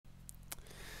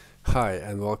Hi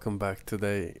and welcome back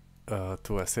today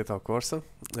to Assetto Corsa.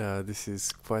 This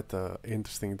is quite an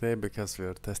interesting day because we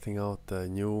are testing out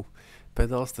new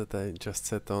pedals that I just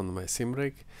set on my sim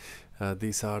rig.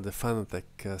 These are the Fanatec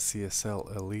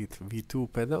CSL Elite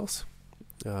V2 pedals.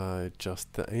 I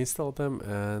just installed them,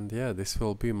 and yeah, this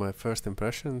will be my first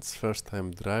impressions, first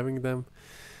time driving them.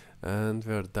 And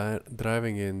we're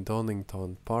driving in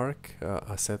Donington Park,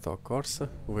 Assetto Corsa,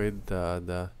 with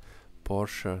the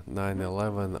Porsche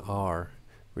 911R,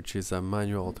 which is a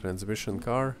manual transmission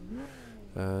car,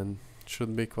 and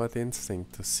should be quite interesting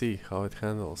to see how it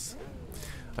handles.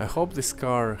 I hope this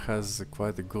car has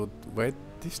quite a good weight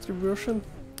distribution,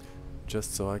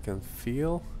 just so I can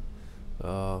feel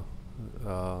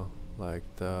like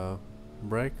the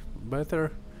brake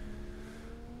better.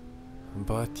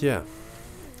 But yeah,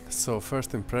 so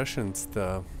first impressions,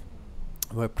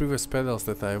 my previous pedals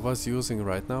that I was using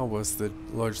right now was the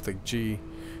Logitech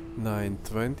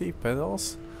G920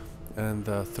 pedals, and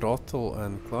the throttle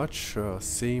and clutch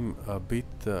seem a bit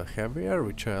heavier,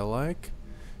 which I like,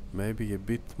 maybe a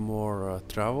bit more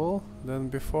travel than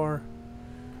before,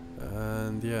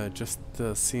 and yeah, just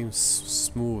seems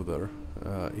smoother,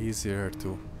 easier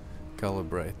to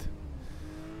calibrate.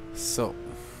 So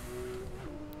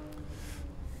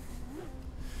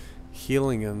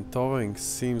heeling and towing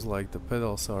seems like the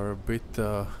pedals are a bit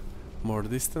more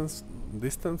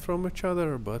distant from each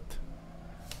other, but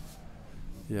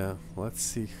yeah, let's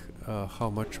see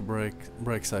how much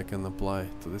brakes I can apply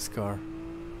to this car.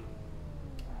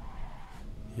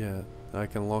 Yeah, I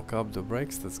can lock up the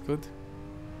brakes, that's good.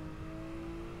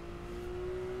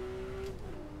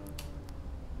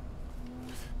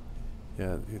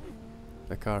 Yeah,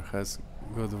 the car has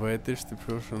good weight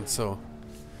distribution, so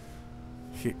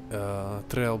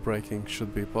trail braking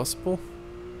should be possible.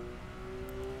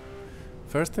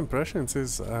 First impressions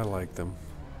is I like them.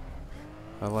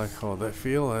 I like how they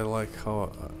feel. I like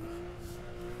how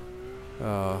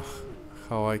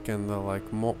I can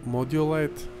like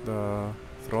modulate the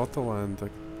throttle and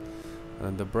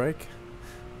the brake.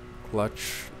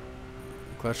 Clutch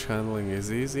handling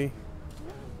is easy.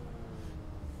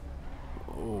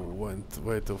 Oh, went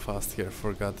way too fast here.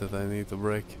 Forgot that I need to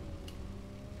brake.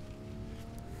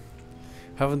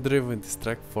 Haven't driven this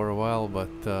track for a while, but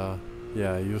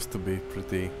yeah, I used to be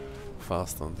pretty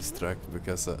fast on this track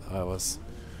because I was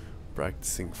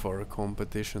practicing for a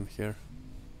competition here.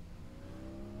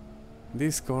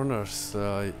 These corners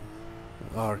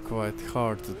are quite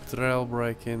hard to trail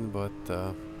brake in, but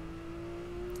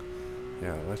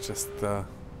yeah, let's just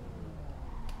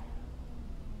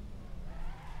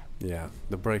yeah,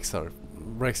 the brakes are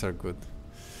good.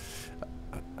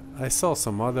 I saw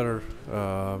some other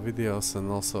videos, and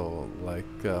also like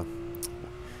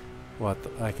what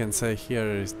I can say here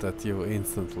is that you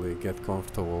instantly get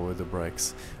comfortable with the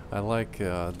brakes. I like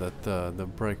that the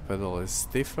brake pedal is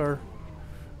stiffer,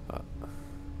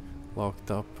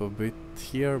 locked up a bit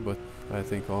here, but I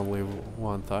think only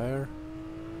one tire.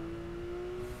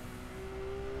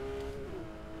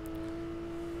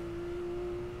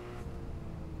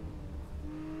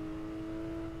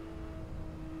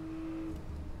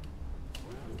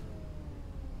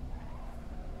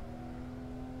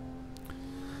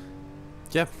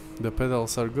 Yeah, the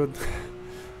pedals are good.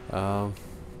 Can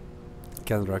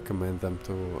recommend them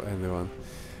to anyone.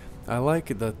 I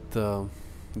like that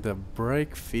the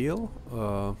brake feel.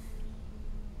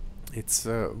 It's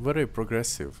very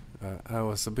progressive. I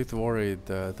was a bit worried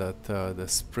that the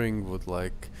spring would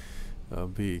like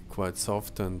be quite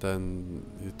soft and then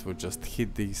it would just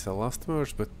hit these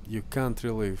elastomers, but you can't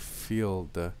really feel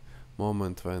the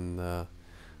moment when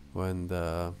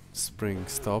the spring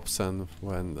stops and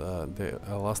when the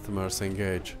elastomers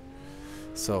engage.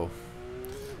 So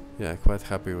yeah, quite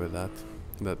happy with that.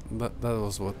 That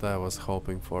was what I was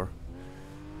hoping for.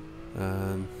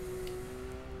 And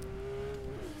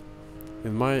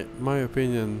in my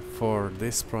opinion, for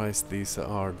this price, these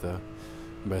are the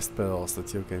best pedals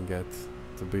that you can get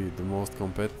to be the most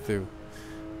competitive.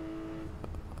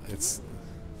 It's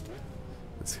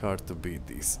hard to beat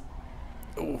these.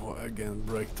 Oh, again,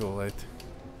 brake too late.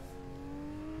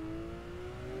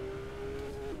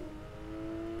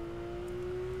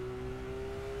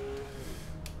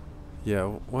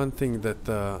 Yeah, one thing that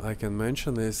I can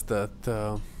mention is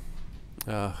that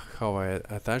how I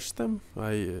attach them.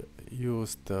 I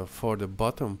used for the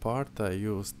bottom part, I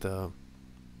used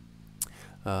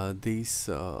these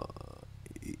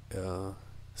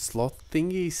slot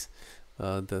thingies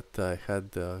that I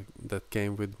had that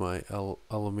came with my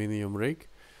aluminium rig,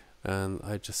 and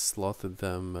I just slotted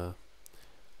them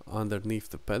underneath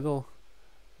the pedal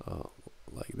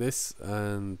like this,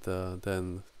 and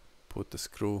then put the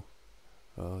screw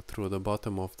through the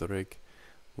bottom of the rig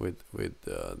with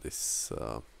this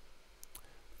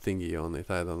thingy on it.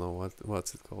 I don't know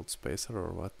what's it called, spacer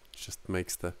or what. Just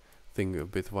makes the thing a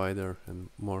bit wider and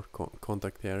more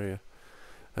contact area.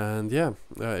 And yeah,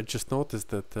 I just noticed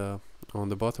that on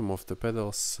the bottom of the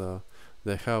pedals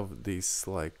they have these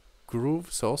like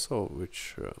grooves also,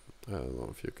 which I don't know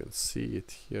if you can see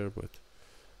it here,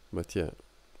 but yeah,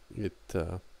 it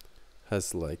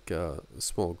has like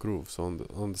small grooves on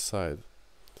the side,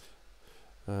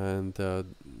 and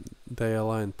they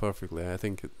align perfectly. I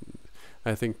think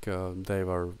they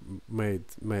were made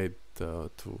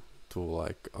to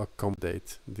like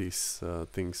accommodate these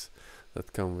things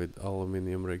that come with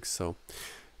aluminium rigs. So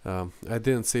I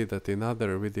didn't see that in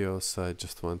other videos. I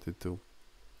just wanted to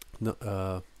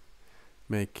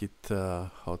make it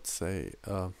how to say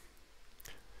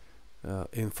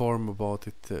inform about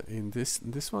it in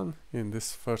this one, in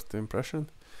this first impression.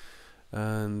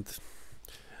 And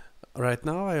right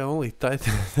now I only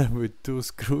tighten them with 2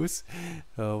 screws,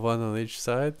 one on each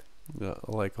side,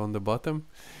 like on the bottom,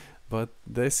 but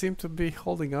they seem to be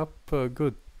holding up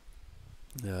good.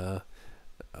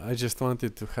 I just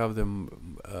wanted to have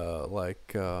them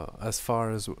like as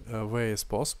far away as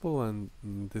possible, and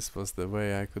this was the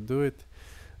way I could do it.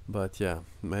 But yeah,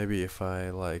 maybe if I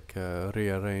like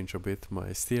rearrange a bit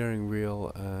my steering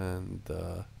wheel and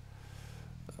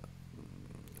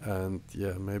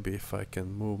yeah, maybe if I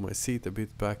can move my seat a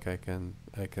bit back, I can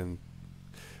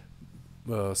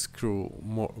screw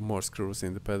more screws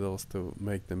in the pedals to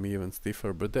make them even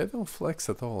stiffer, but they don't flex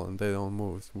at all and they don't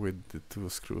move with the 2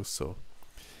 screws. So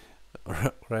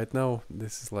right now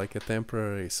this is like a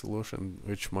temporary solution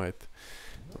which might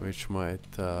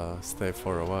stay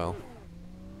for a while.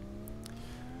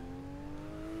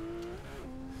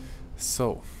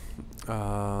 So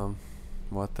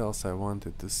what else I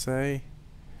wanted to say?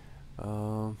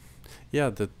 Yeah,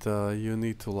 that you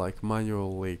need to like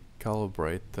manually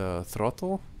calibrate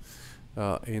throttle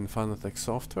in Fanatec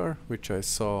software, which I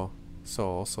saw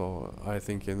also I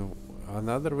think in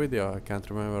another video. I can't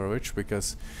remember which,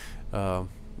 because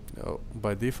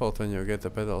by default when you get the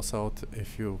pedals out,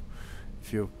 if you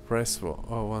press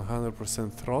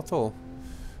 100% throttle,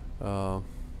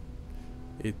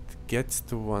 it gets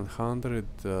to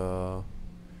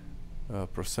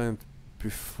 100%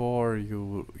 before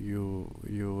you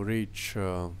reach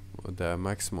the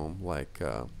maximum, like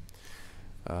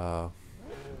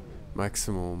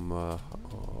maximum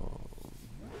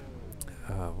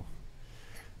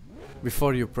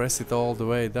before you press it all the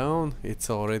way down,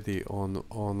 it's already on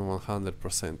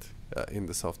 100% in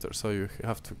the software. So you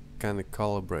have to kind of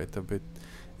calibrate a bit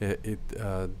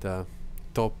the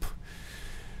top.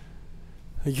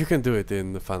 You can do it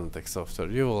in the Fanatec software.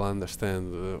 You will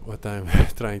understand what I'm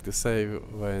trying to say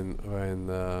when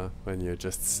you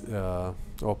just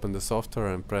open the software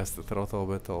and press the throttle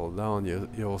pedal down.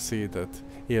 You'll see that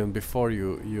even before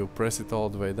you press it all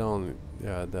the way down,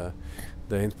 the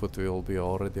input will be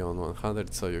already on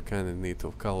 100. So you kind of need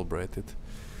to calibrate it.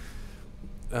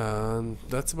 And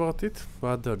that's about it.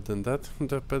 Other than that,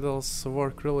 the pedals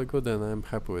work really good, and I'm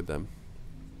happy with them.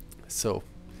 So.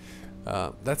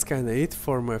 That's kind of it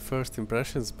for my first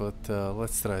impressions, but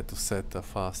let's try to set a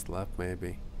fast lap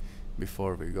maybe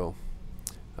before we go.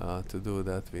 To do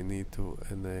that we need to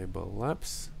enable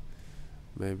laps.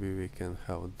 Maybe we can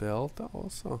have delta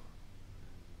also.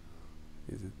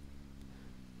 Do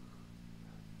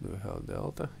we have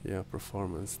delta? Yeah,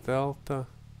 performance delta.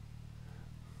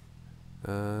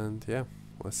 And yeah,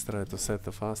 let's try to set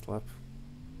a fast lap.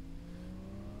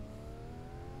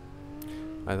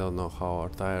 I don't know how our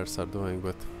tires are doing,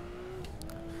 but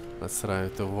let's try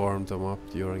to warm them up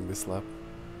during this lap.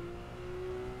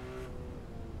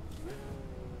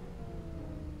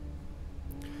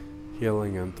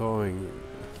 Heeling and towing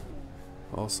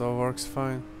also works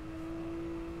fine.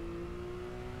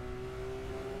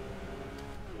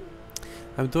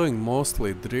 I'm doing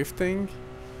mostly drifting,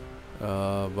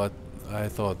 but I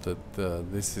thought that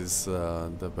this is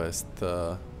the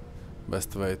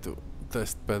best way to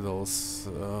test pedals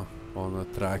on a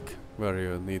track where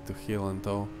you need to heel and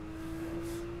tow.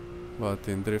 But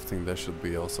in drifting they should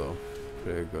be also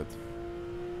pretty good.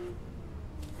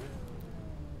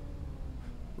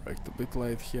 Braked a bit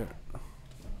late here.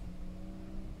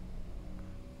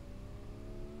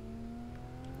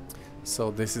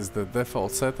 So this is the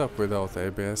default setup without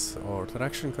ABS or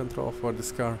traction control for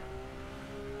this car.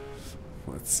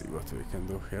 Let's see what we can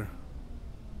do here.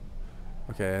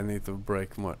 Okay, I need to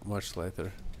brake much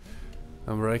later.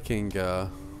 I'm braking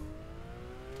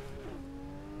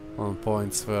on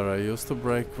points where I used to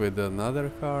brake with another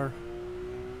car,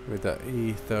 with the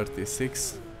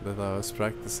E36 that I was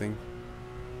practicing.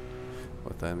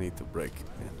 But I need to brake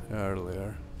in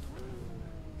earlier,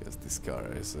 because this car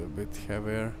is a bit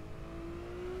heavier.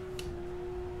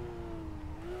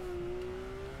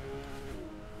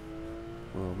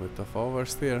 A little bit of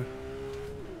oversteer.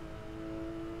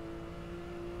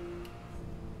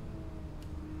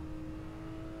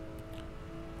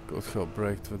 Could have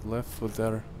braked with left foot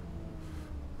there.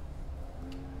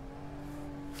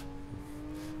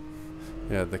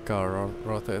 Yeah, the car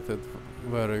rotated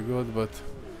very good, but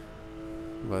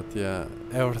yeah,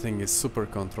 everything is super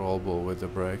controllable with the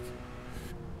brake.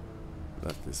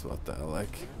 That is what I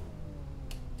like.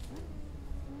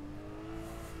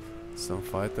 Some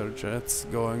fighter jets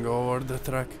going over the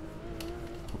track.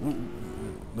 Ooh,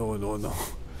 no, no, no.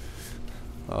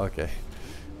 Okay,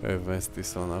 I messed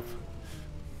this one up.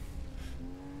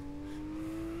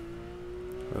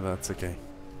 But that's okay.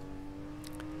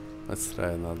 Let's try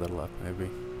another lap maybe.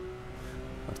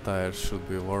 Our tires should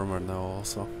be warmer now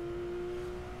also.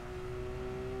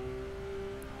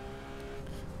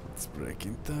 Let's brake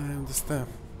in time this time.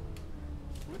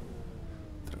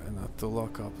 Try not to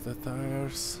lock up the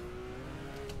tires.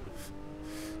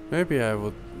 Maybe I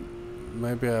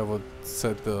would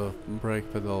set the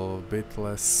brake pedal a bit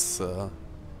less,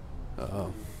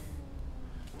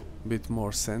 bit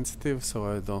more sensitive, so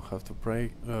I don't have to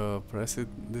press it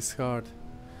this hard.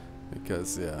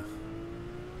 Because yeah,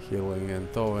 heeling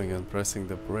and towing and pressing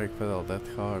the brake pedal that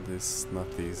hard is not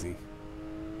easy.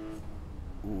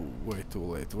 Ooh, way too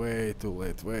late, way too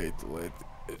late, way too late.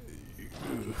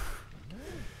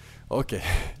 Okay.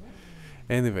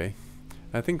 Anyway,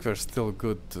 I think we're still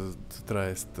good to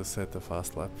try to set a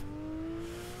fast lap.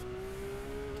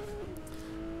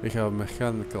 We have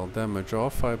mechanical damage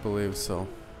off, I believe, so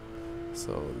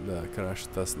the crash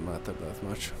doesn't matter that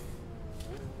much.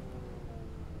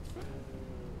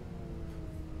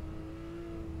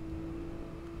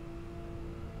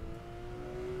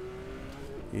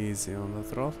 Easy on the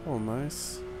throttle,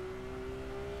 nice.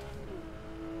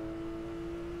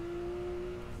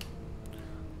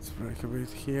 Let's brake a bit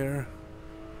here.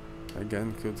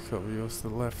 Again, could have used the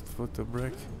left foot to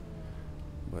brake,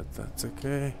 but that's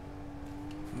okay.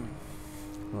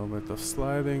 A little bit of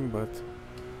sliding, but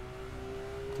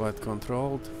quite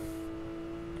controlled.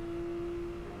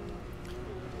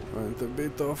 Went a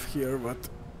bit off here, but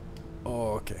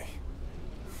okay.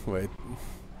 Wait,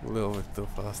 a little bit too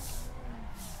fast.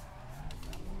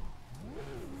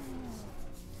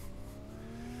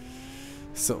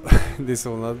 So this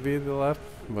will not be the lap,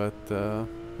 but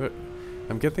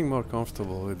I'm getting more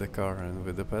comfortable with the car and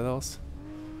with the pedals.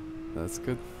 That's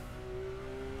good.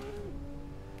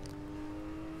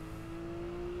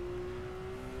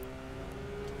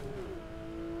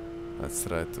 Let's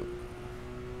try to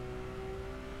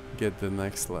get the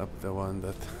next lap, the one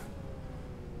that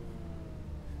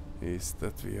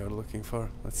we are looking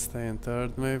for. Let's stay in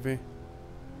third maybe.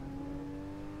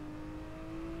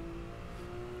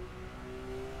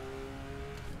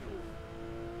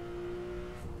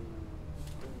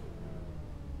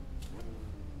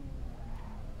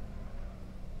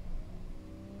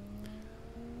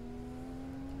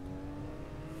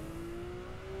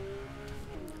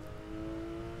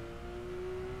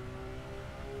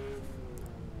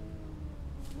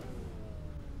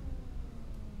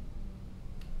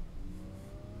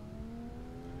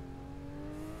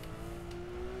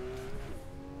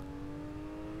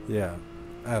 Yeah,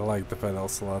 I like the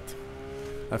pedals a lot.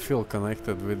 I feel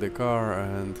connected with the car,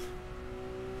 and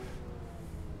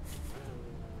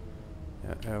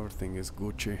yeah, everything is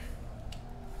Gucci.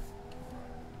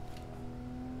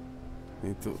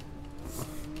 Need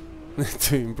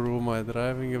to improve my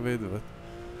driving a bit, but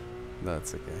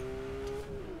that's okay.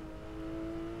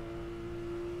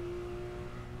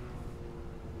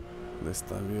 This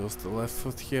time we used the left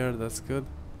foot here, that's good.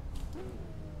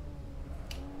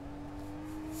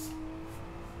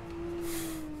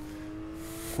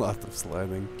 Lot of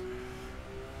sliding.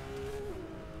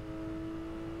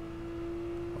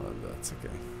 But that's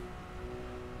okay.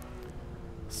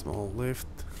 Small lift.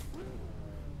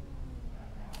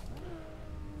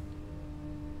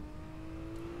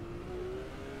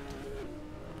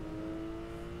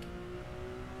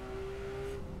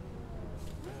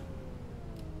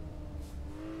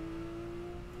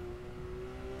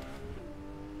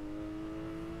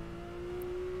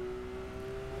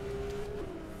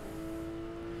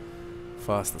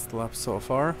 Fastest lap so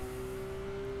far.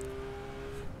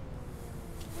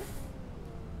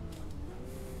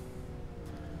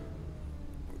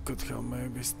 Could have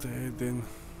maybe stayed in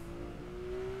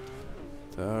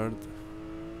third.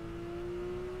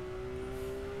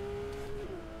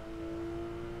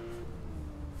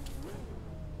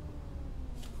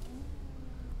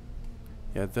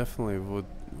 yeah, definitely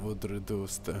would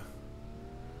reduce the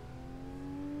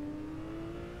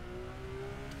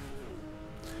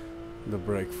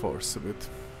brake force a bit.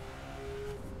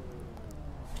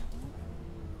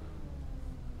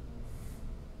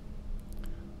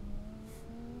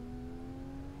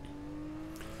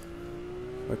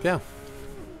 But yeah,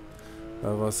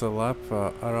 that was a lap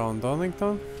around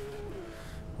Donington.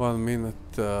 1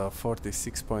 minute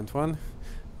 46.1.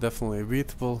 Definitely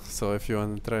beatable. So if you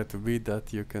want to try to beat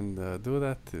that, you can do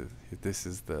that. This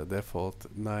is the default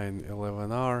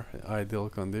 911R, ideal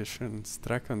conditions,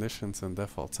 track conditions, and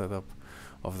default setup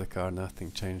of the car.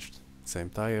 Nothing changed. Same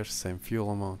tires, same fuel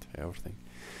amount, everything.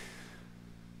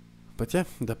 But yeah,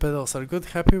 the pedals are good,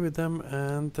 happy with them,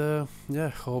 and yeah,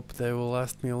 hope they will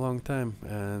last me a long time.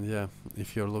 And yeah,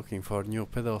 if you're looking for new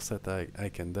pedal set, I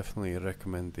can definitely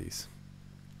recommend these.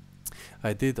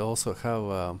 I did also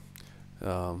have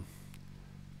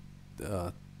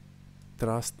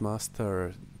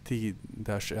Thrustmaster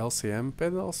t-lcm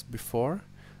pedals before.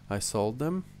 I sold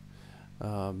them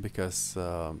because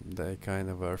they kind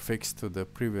of were fixed to the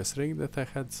previous rig that I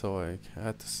had, so I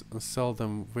had to sell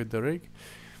them with the rig.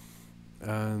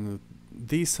 And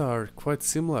these are quite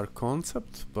similar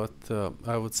concept, but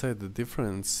I would say the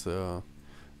difference,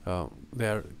 they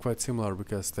are quite similar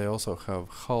because they also have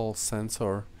hull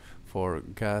sensor for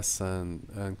gas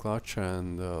and clutch,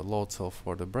 and load cell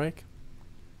for the brake.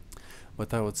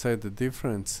 But I would say the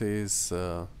difference is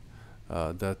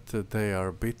that they are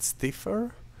a bit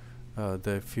stiffer.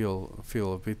 They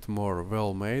feel a bit more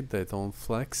well made. They don't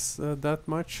flex that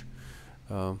much.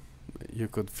 You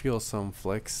could feel some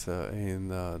flex in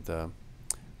the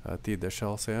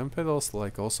t-lcm pedals,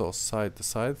 like also side to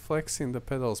side flex in the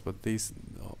pedals, but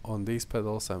on these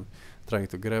pedals I'm trying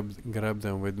to grab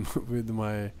them with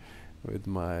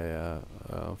my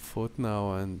foot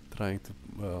now, and trying to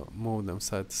move them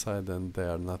side to side, and they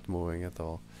are not moving at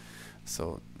all.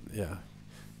 So yeah,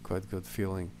 quite good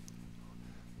feeling.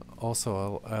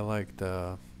 Also I like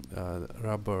the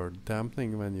rubber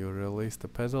dampening when you release the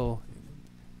pedal.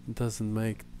 Doesn't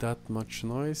make that much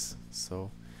noise,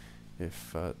 so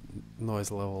if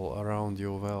noise level around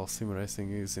you while sim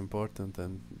racing is important,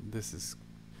 and this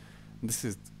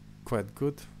is quite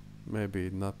good. Maybe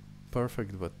not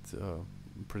perfect, but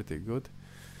pretty good.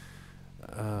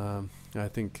 I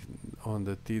think on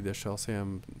the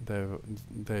t-lcm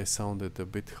they sounded a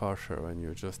bit harsher when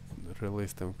you just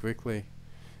release them quickly.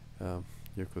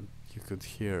 You could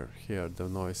hear the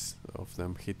noise of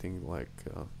them hitting like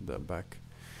the back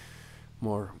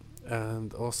more.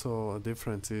 And also a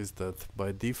difference is that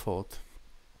by default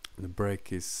the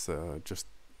brake is just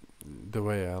the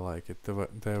way I like it,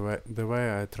 the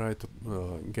way I try to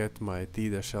get my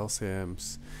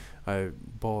t-lcms. I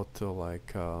bought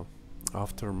like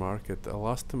aftermarket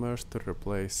elastomers to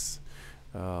replace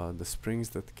the springs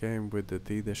that came with the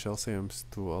t-lcms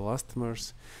to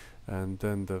elastomers, and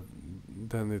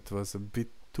then it was a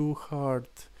bit too hard,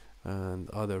 and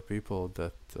other people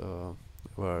that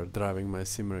were driving my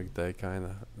sim rig, they kind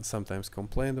of sometimes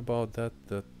complained about that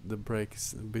the brake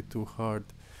is a bit too hard,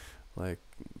 like,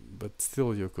 but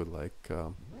still you could like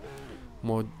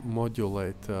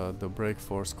modulate the brake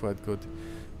force quite good.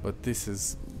 But this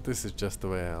is just the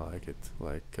way I like it.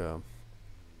 Like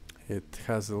it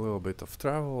has a little bit of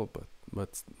travel,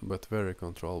 but very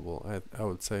controllable. I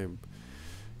would say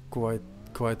quite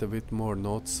a bit more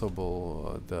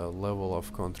noticeable the level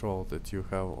of control that you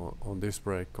have on this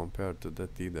brake compared to the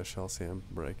t-lcm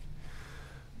brake.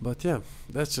 But yeah,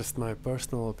 that's just my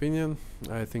personal opinion.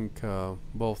 I think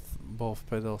both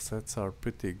pedal sets are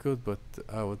pretty good, but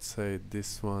I would say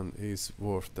this one is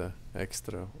worth the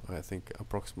extra. I think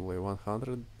approximately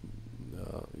 100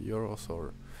 euros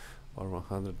or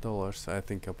 $100. I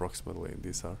think approximately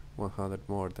these are 100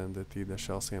 more than the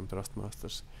t-lcm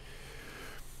Thrustmasters.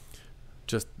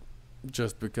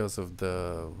 Just because of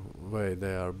the way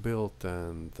they are built,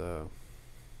 and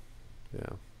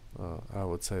yeah. I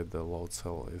would say the load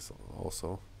cell is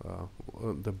also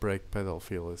the brake pedal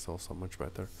feel is also much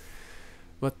better,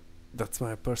 but that's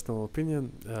my personal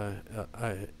opinion.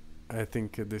 I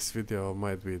think this video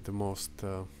might be the most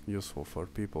useful for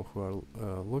people who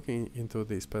are looking into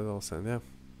these pedals, and yeah,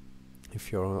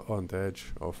 if you're on the edge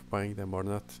of buying them or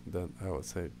not, then I would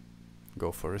say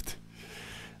go for it.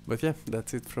 But yeah,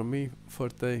 that's it from me for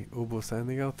today. Ubu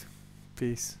signing out.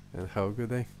 Peace and have a good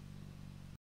day.